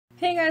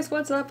Hey guys,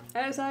 what's up?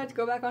 I decided to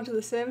go back onto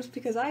The Sims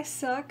because I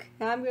suck,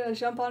 and I'm gonna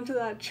jump onto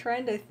that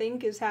trend I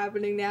think is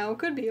happening now. It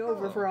could be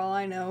over for all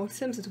I know.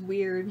 Sims is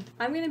weird.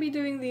 I'm gonna be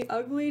doing the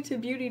ugly to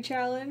beauty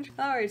challenge.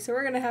 Alright, so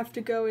we're gonna have to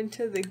go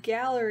into the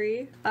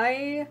gallery.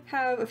 I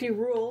have a few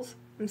rules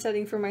I'm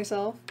setting for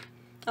myself.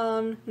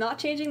 Not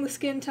changing the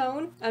skin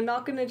tone. I'm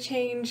not gonna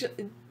change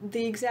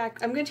the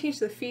exact- I'm gonna change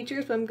the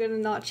features, but I'm gonna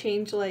not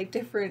change like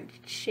different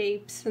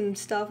shapes and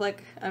stuff.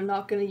 Like, I'm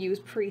not gonna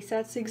use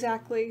presets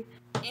exactly.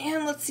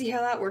 And let's see how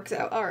that works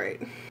out.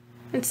 Alright.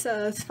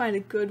 Let's find a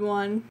good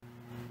one.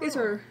 These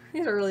are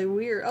really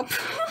weird.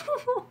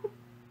 Oh.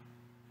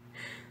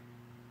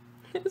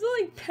 Is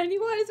it like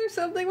Pennywise or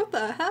something? What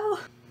the hell?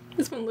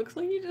 This one looks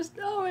like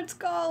oh, it's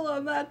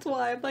Gollum, that's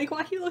why. I'm like,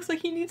 why he looks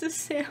like he needs a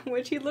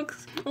sandwich. He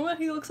looks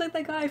like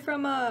that guy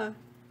from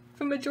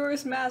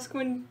Majora's Mask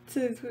when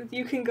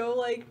you can go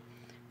like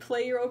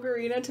play your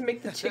ocarina to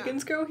make the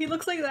chickens grow. He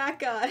looks like that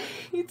guy.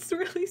 It's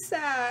really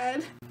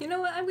sad. You know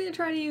what? I'm gonna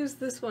try to use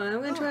this one.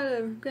 I'm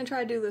gonna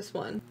try to do this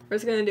one. We're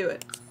just gonna do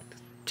it.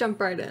 Jump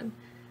right in.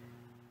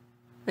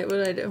 Wait, what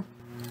did I do?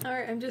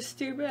 Alright, I'm just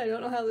stupid. I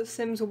don't know how The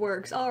Sims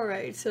works.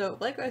 Alright, so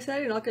like I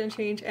said, I'm not gonna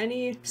change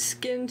any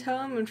skin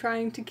tone. I'm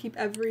trying to keep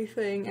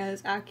everything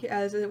as accurate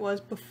as it was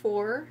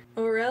before.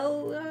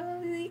 Aurelia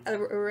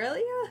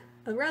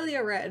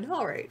red.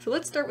 Alright, so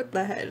let's start with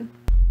the head.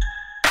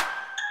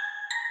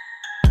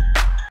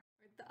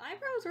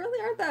 Eyebrows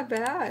really aren't that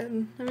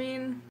bad. I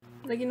mean,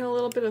 like, you know, a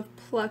little bit of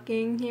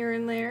plucking here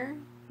and there,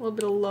 a little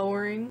bit of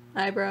lowering.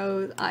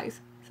 Eyebrows,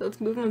 eyes. So let's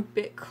move them a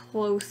bit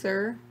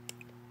closer.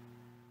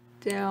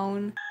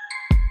 Down.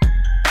 That's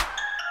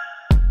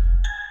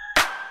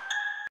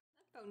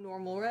about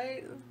normal,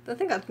 right? I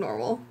think that's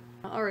normal.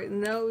 Alright,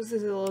 nose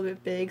is a little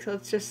bit big, so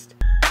let's just...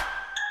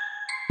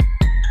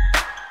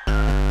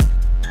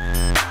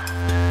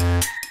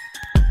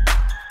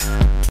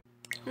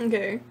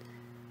 Okay.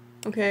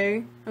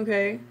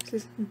 This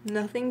is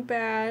nothing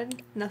bad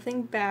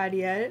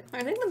yet.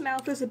 I think the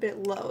mouth is a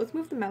bit low. Let's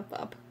move the mouth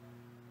up.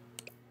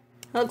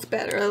 That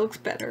looks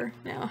better.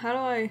 Now, how do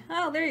I...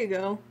 Oh, there you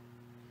go.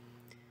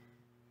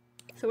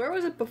 So where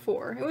was it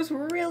before? It was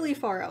really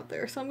far out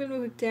there, so I'm gonna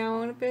move it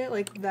down a bit,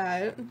 like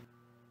that.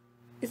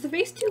 Is the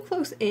face too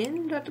close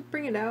in? Do I have to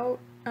bring it out?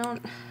 I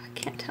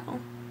can't tell.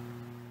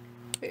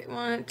 Wait, I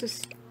want it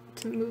just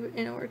to move it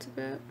inwards a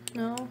bit.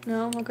 No?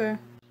 Okay.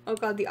 Oh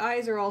god, the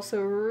eyes are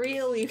also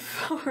really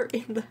far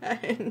in the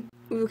head.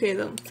 Okay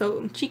though,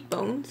 so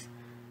cheekbones.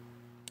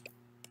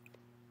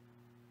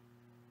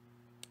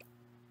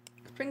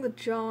 Let's bring the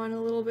jaw in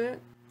a little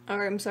bit.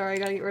 Alright, I'm sorry, I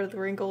gotta get rid of the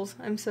wrinkles.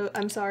 I'm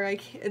sorry, I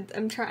can't,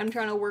 I'm trying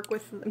to work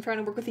with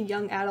a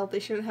young adult. They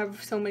shouldn't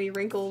have so many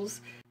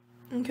wrinkles.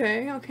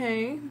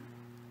 Okay.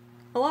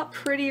 A lot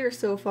prettier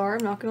so far,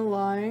 I'm not gonna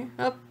lie.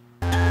 Up.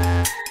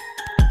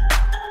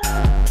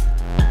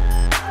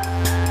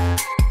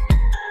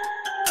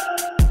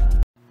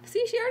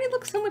 See, she already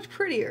looks so much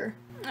prettier.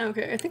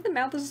 Okay, I think the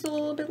mouth is still a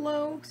little bit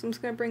low, so I'm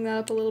just gonna bring that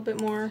up a little bit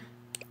more.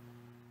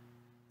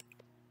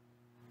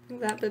 Bring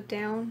that bit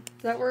down.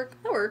 Does that work?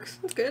 That works.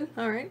 That's good.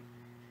 Alright.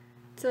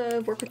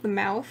 Let's work with the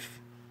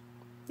mouth.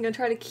 I'm gonna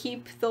try to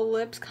keep the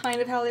lips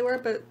kind of how they were,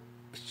 but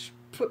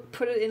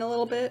put it in a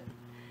little bit.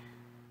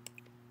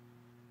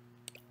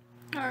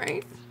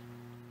 Alright.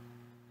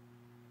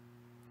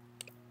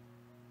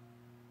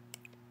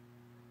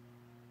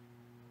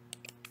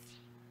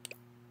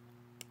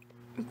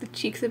 The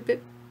cheeks a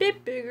bit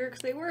bigger,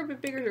 because they were a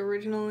bit bigger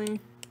originally.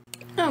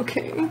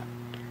 Okay.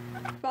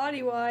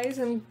 Body-wise,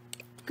 I'm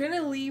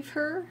gonna leave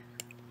her.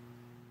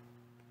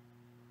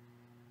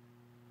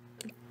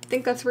 I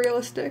think that's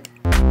realistic.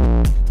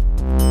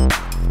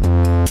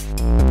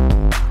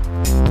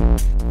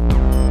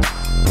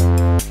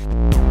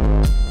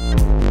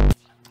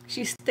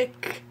 She's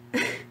thick.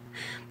 I'm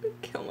gonna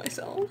kill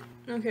myself.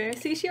 Okay,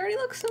 see, she already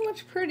looks so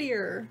much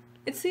prettier.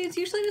 It's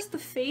usually just the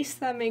face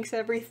that makes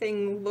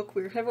everything look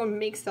weird. Everyone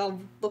makes stuff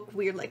look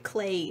weird, like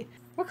clay.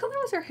 What color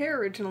was her hair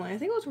originally? I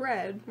think it was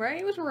red, right?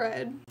 It was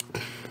red.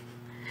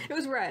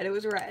 It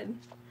was red.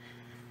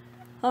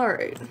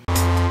 Alright.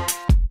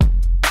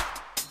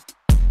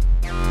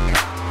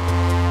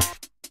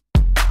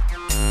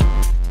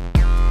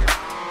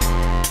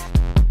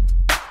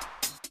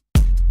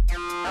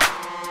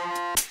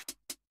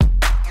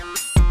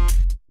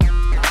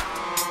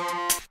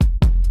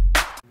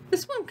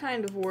 This one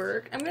kind of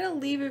worked. I'm gonna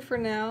leave it for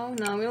now.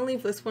 No, I'm gonna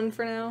leave this one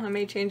for now. I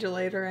may change it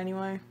later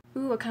anyway.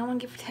 Ooh, I kinda wanna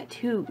give her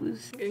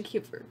tattoos. I'm gonna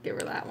give her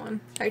that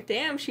one. Alright,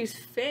 damn, she's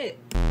fit.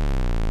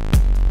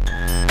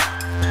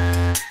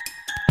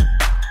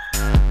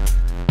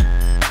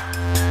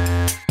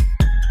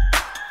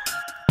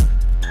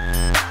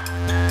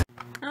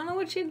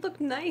 She'd look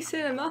nice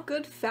in. I'm not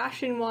good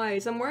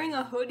fashion-wise. I'm wearing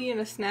a hoodie and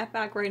a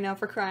snapback right now,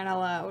 for crying out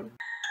loud.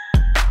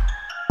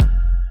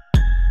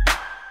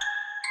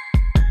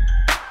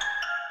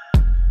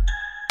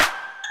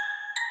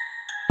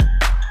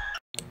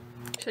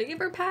 Should I give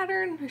her a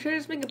pattern, or should I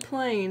just make it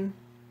plain?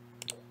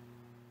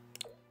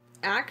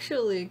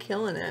 actually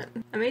killing it.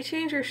 I may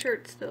change her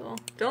shirt still.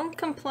 Don't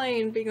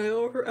complain being like,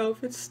 oh, her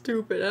outfit's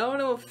stupid. I don't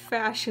know what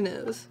fashion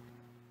is.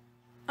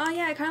 Oh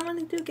yeah, I kind of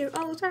want to do give.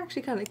 Oh, those are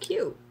actually kind of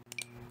cute.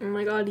 Oh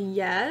my god,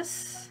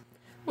 yes.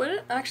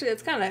 What? Actually,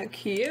 that's kind of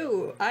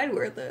cute. I'd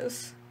wear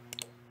this.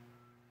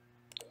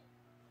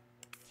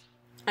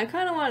 I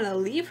kind of want to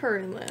leave her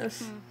in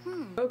this.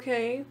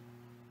 Okay.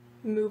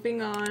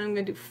 Moving on. I'm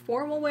gonna do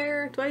formal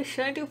wear.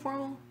 Should I do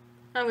formal?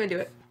 I'm gonna do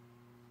it.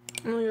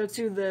 I'm gonna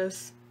do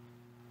this.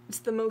 It's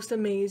the most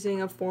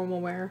amazing of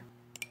formal wear.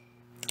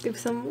 Let's give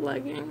some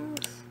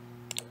leggings.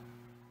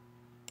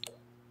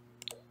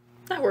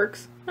 That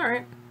works.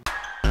 Alright.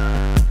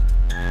 I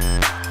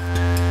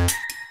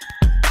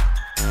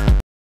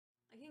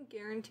can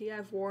guarantee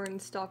I've worn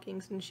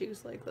stockings and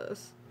shoes like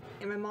this.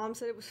 And my mom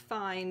said it was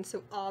fine,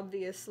 so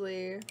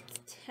obviously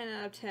it's 10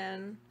 out of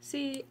 10.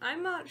 See,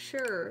 I'm not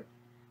sure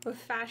what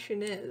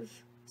fashion is,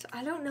 so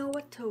I don't know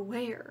what to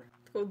wear.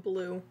 Let's go with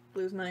blue.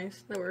 Blue's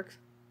nice. That works.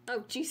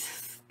 Oh,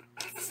 Jesus.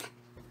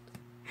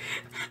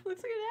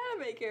 Looks like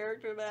an anime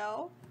character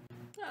now.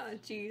 Ah, oh,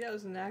 gee, that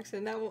was an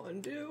accident. That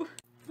won't do.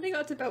 I think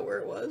that's about where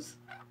it was.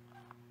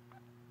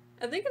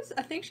 I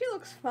think she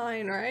looks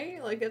fine,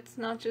 right? Like, it's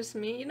not just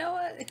me. You know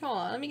what? Hold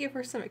on, let me give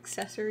her some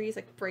accessories,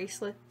 like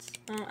bracelets.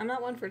 I'm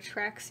not one for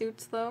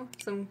tracksuits, though,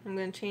 so I'm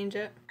gonna change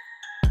it.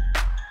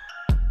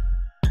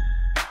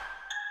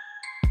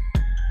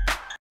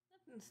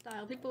 Nothing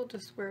style. People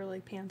just wear,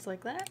 like, pants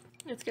like that.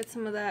 Let's get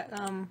some of that,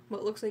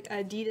 what looks like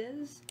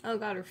Adidas. Oh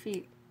god, her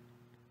feet.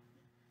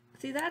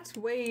 See, that's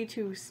way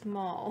too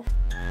small.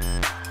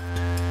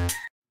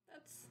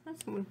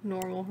 That's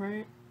normal,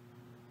 right?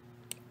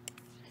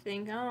 I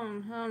think. I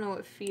don't know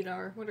what feet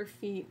are. What are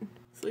feet?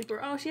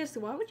 Sleeper. Oh, she has to.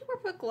 Why would you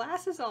put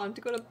glasses on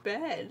to go to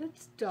bed?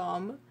 That's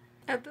dumb.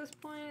 At this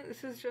point,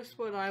 this is just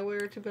what I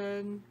wear to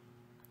bed.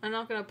 I'm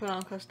not gonna put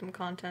on custom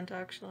content,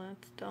 actually.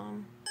 That's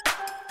dumb.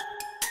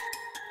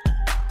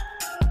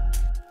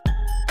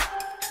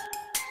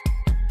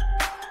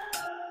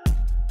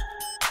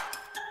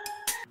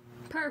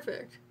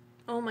 Perfect.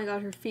 Oh my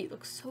god, her feet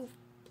look so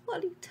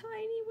bloody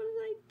tiny. What did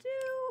I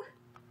do?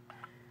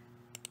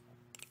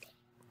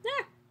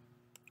 Ah!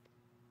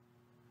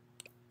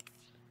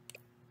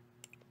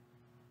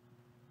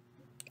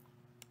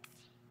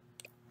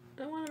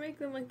 I want to make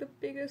them like the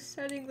biggest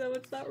setting though,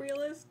 it's not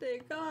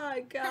realistic. Oh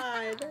god,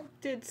 I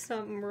did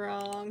something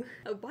wrong.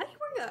 Why are you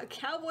wearing a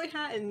cowboy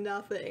hat and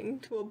nothing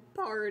to a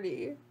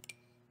party?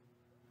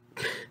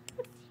 I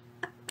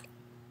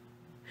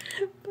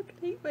fucking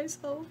hate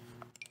myself.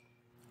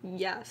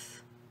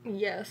 Yes.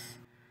 Yes.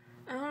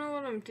 I don't know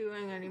what I'm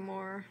doing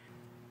anymore.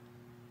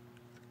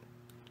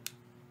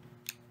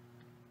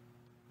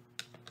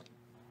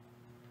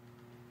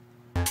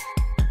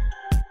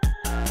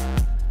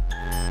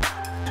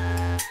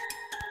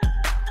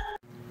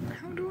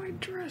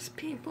 Dress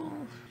people.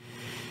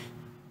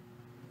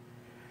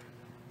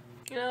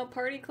 You know,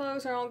 party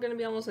clothes are all gonna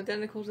be almost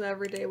identical to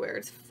everyday wear.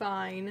 It's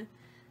fine.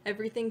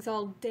 Everything's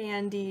all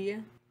dandy.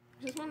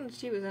 I just wanted to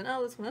see what was in.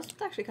 Oh, this one. This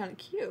one's actually kind of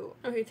cute.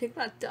 Okay, take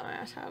that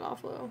dumbass hat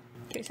off though.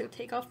 Okay, so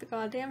take off the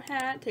goddamn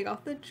hat. Take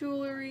off the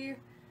jewelry.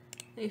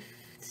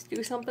 Let's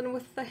do something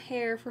with the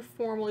hair for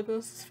formal. Even though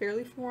this is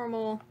fairly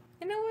formal.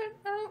 You know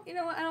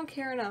what? I don't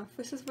care enough.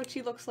 This is what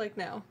she looks like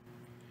now.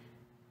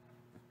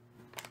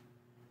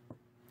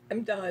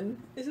 I'm done.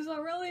 This is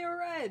Aurelia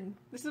Red.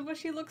 This is what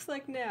she looks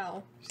like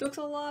now. She looks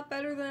a lot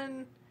better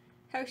than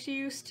how she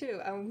used to.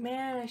 Oh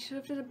man, I should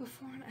have did it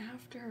before and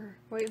after.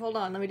 Wait, hold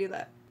on, let me do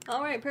that.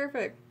 Alright,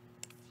 perfect.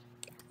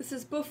 This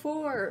is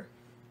before.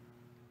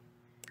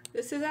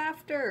 This is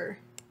after.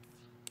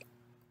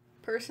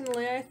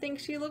 Personally, I think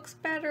she looks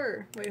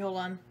better. Wait, hold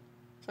on.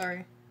 Sorry.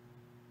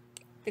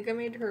 I think I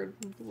made her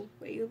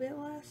way a bit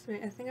less.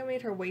 I think I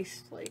made her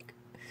waist, like,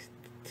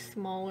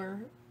 smaller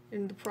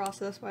in the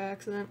process by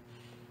accident.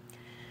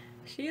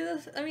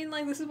 This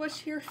is what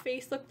her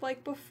face looked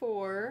like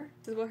before.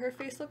 This is what her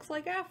face looks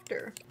like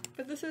after.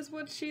 But this is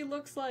what she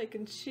looks like,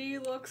 and she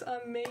looks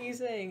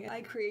amazing.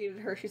 I created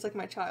her. She's like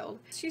my child.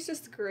 She's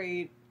just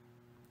great.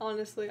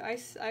 Honestly,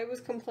 I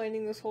was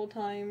complaining this whole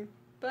time,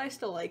 but I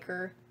still like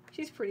her.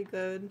 She's pretty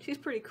good. She's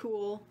pretty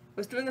cool. I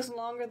was doing this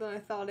longer than I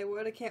thought I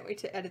would. I can't wait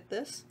to edit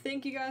this.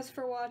 Thank you guys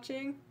for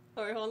watching.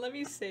 Alright, hold on. Let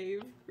me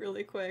save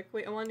really quick.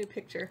 Wait, I want a new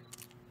picture.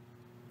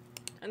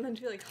 And then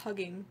she like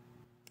hugging.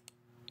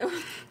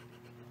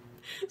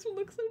 This one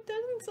looks so dead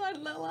inside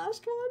in that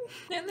last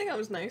one. I think that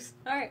was nice.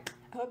 Alright,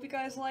 I hope you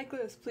guys like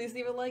this. Please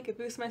leave a like, it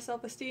boosts my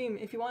self-esteem.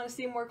 If you want to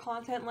see more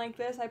content like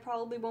this, I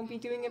probably won't be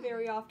doing it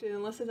very often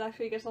unless it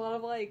actually gets a lot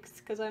of likes,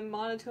 because I'm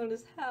monotone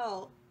as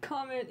hell.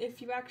 Comment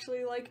if you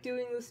actually like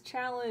doing this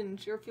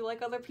challenge, or if you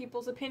like other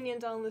people's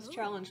opinions on this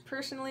challenge.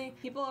 Personally,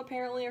 people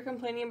apparently are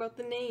complaining about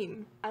the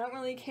name. I don't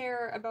really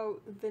care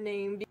about the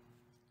name.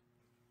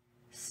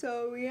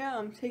 So yeah,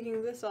 I'm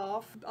taking this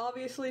off.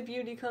 Obviously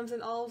Beauty comes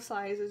in all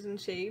sizes and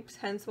shapes,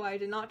 hence why I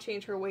did not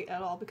change her weight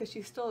at all, because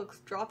she still looks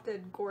drop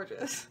dead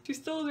gorgeous. She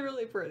still is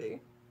really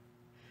pretty.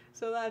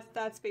 So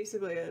that's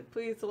basically it.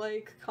 Please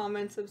like,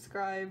 comment,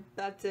 subscribe.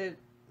 That's it.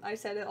 I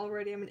said it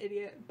already, I'm an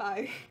idiot.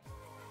 Bye.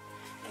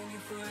 And you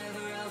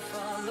forever I'll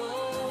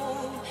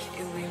follow.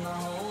 You'll be my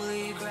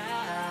holy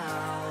grail.